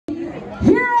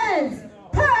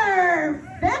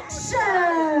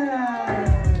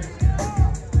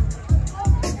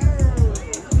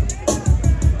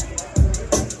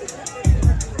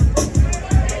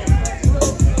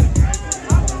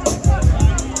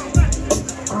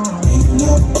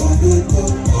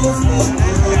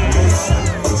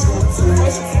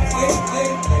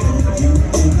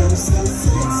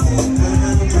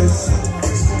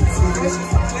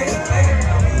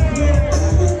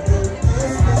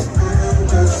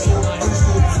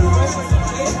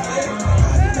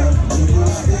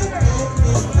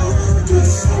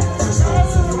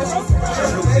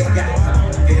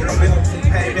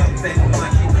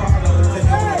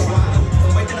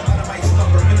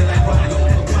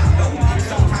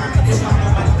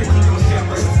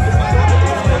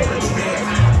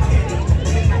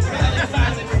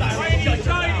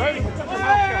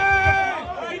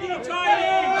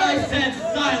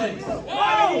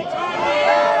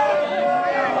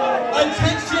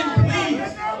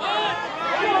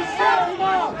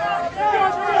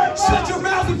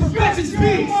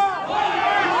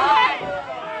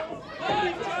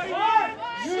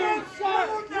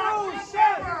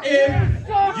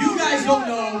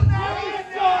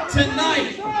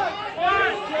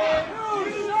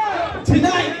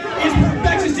Tonight is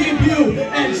Perfection's debut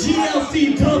at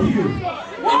GLCW.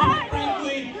 And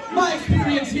frankly, my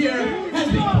experience here has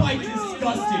been quite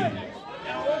disgusting.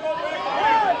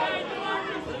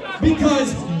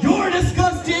 Because you're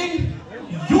disgusting,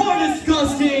 you're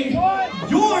disgusting,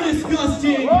 you're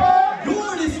disgusting,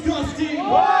 you're disgusting,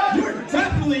 you're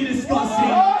definitely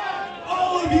disgusting.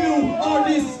 All of you are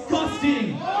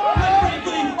disgusting. And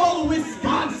frankly, all of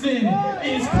Wisconsin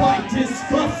is quite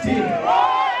disgusting.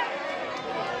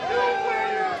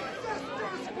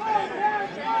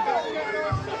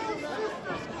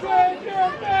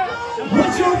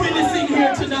 What you're witnessing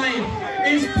here tonight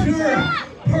is pure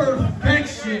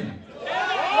perfection.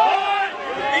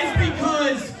 It's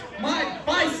because my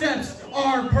biceps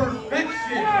are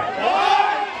perfection.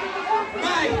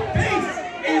 My face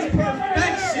is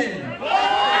perfection.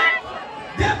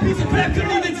 That piece of crap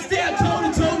couldn't even stand toe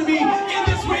to toe to me in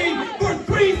this ring for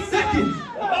 3 seconds.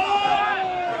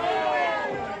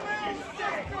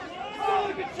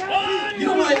 You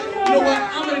know what?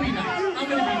 I'm gonna be nice.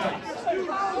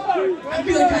 I'm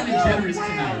feeling kind of generous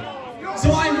tonight. So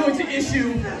I'm going to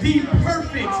issue the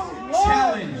perfect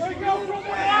challenge.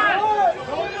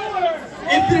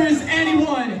 If there is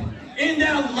anyone in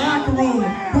that locker room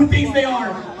who thinks they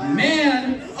are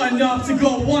man enough to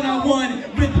go one-on-one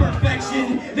with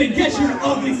perfection, then get your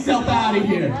ugly self out of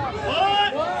here.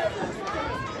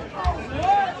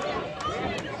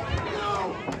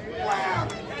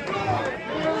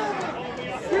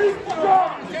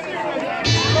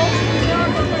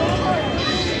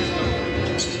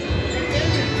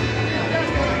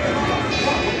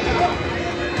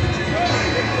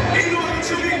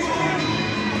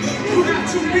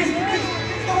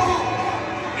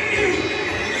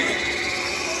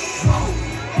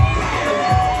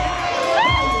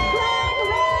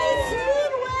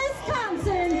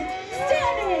 Wisconsin,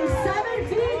 standing 7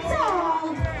 feet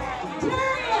tall,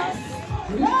 Darius,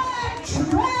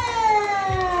 Latrell.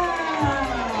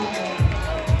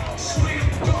 Slam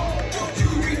dunk, don't you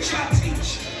reach out, teach.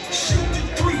 Shoot the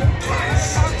 3 plus.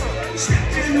 Step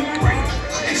in the ring,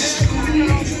 excluding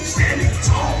me, standing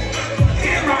tall.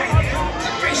 Here I am,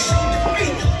 racial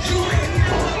defeat. You ain't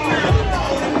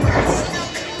all the rest.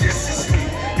 This is me,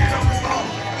 and I'm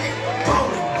balling,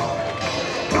 balling,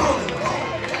 balling,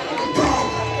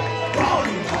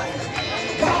 balling, balling,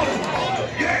 balling,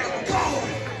 yeah,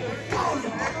 balling,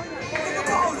 balling,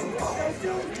 balling,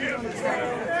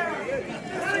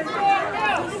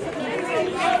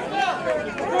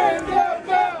 Ring that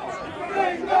bell!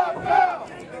 Ring that bell!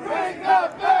 Ring that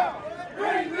bell!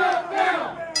 Ring that bell!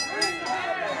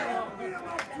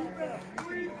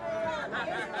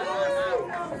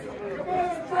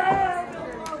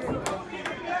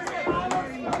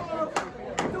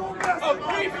 A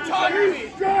brief photography!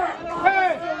 Hey,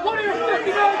 what are your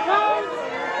 59 pounds?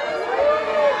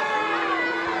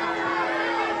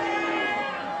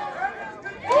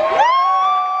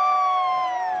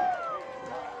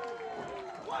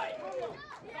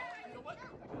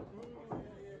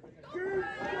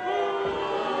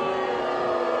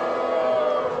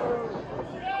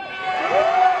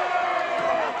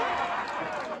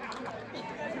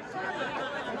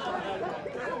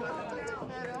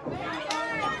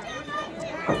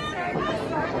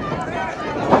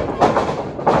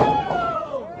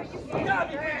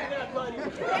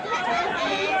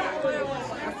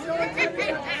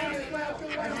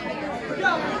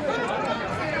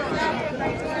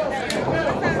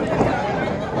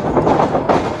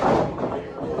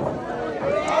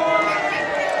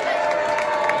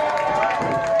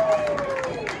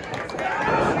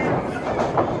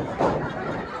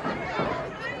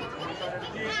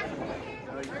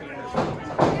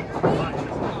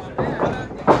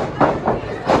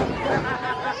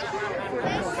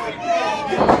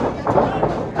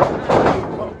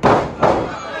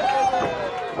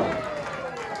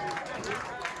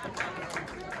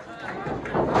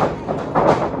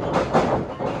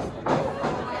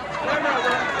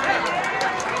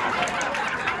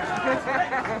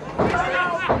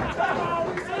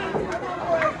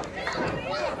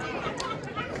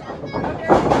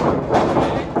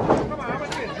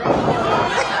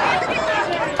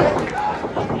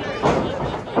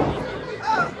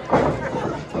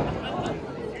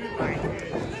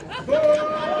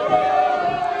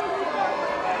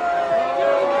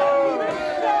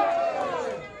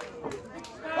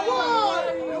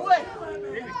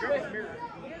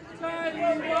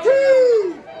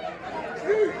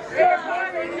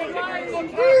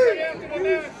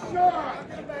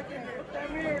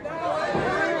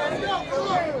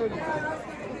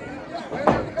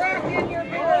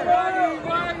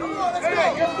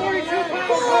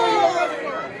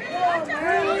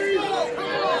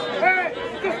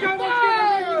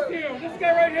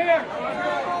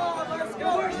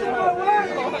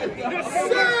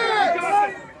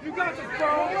 You got this, bro.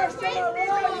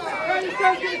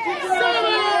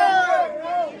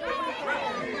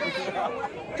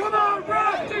 Come on,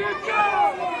 Rob, do your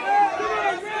job! Come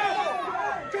on, Rob!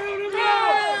 Go to the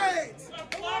right!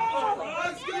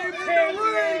 Let's go in the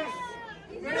ring!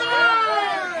 9!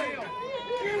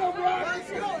 Get him, Rob! Let's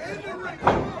go in the ring!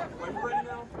 Ready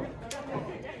now?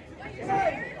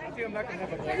 I think I'm not going to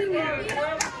have a play.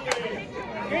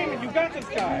 Damon, you got this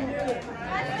guy.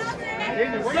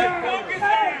 Damon, where you focus?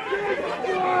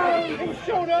 He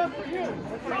showed up for you.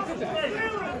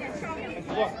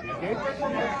 What? Okay?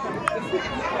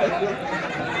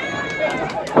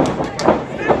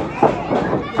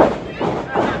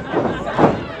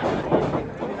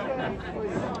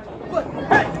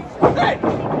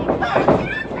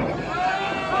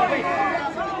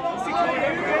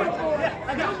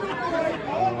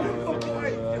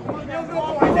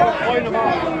 Point him out.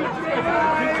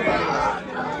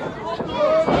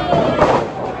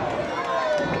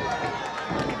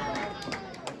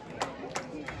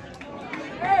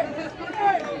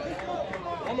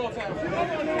 One more time.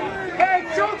 Hey,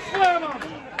 choke slam him!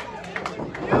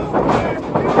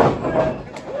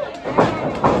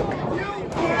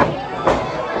 You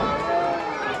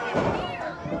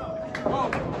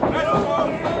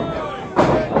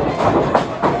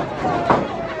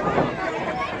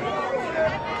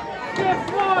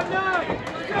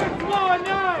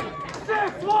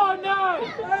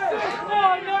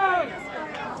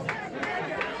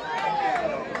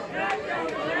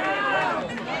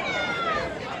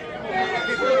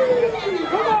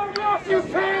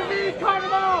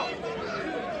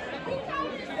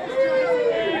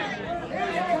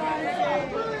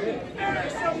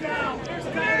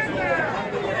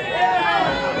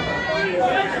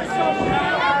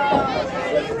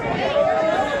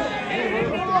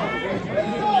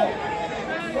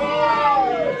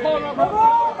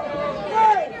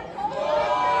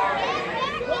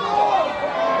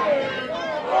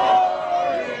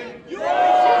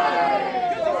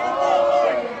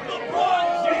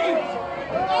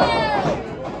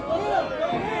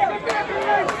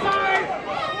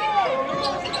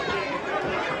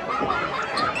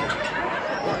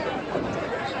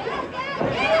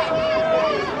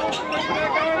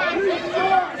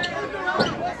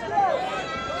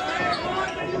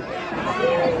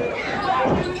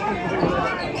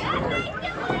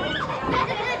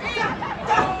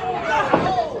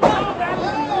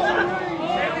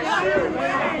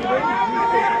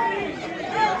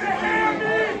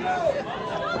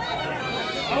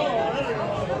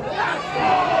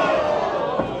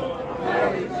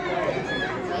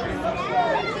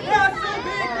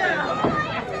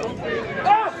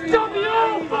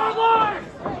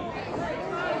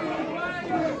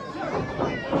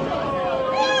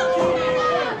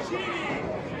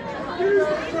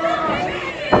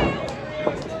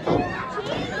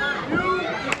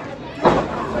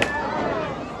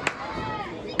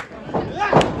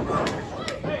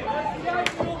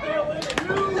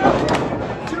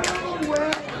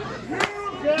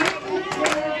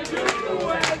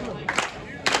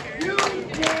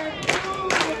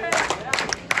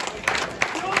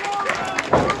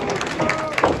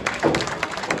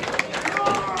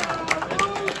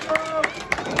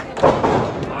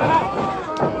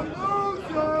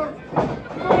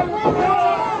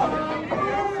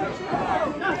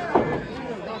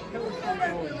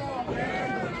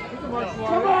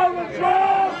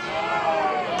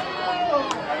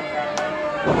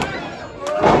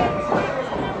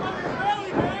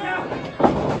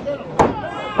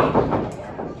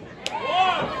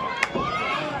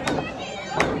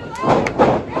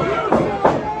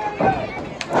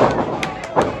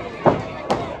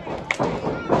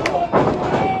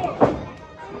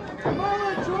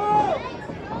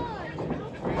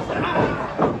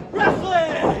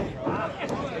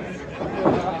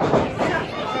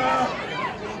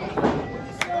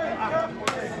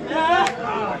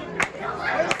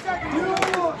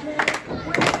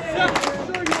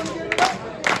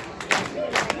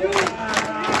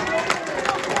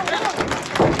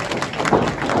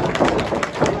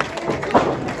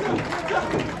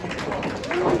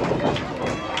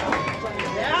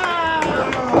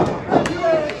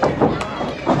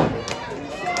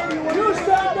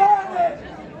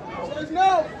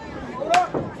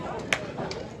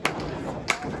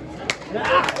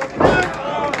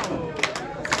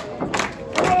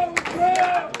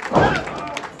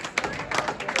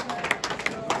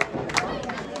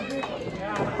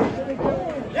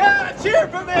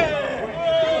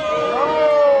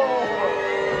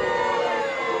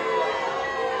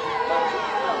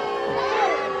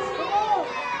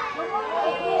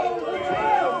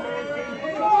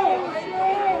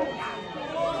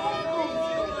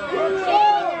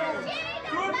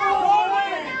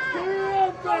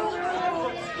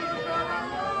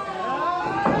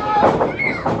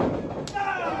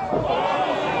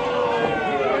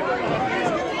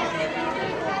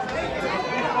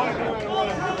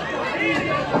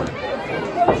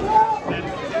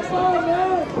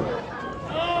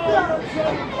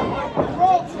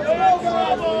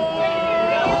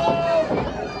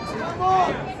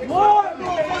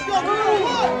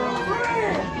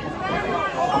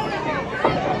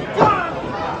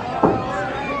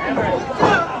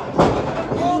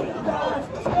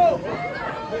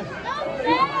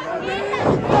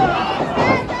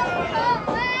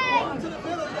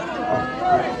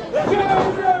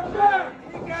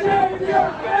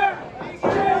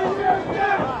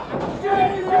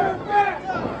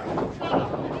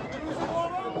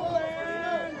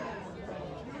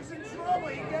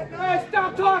Hey,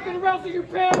 stop talking and wrestle, you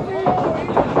pansy!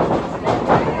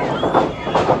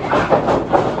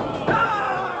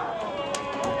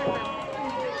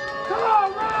 Come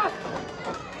on, Ross!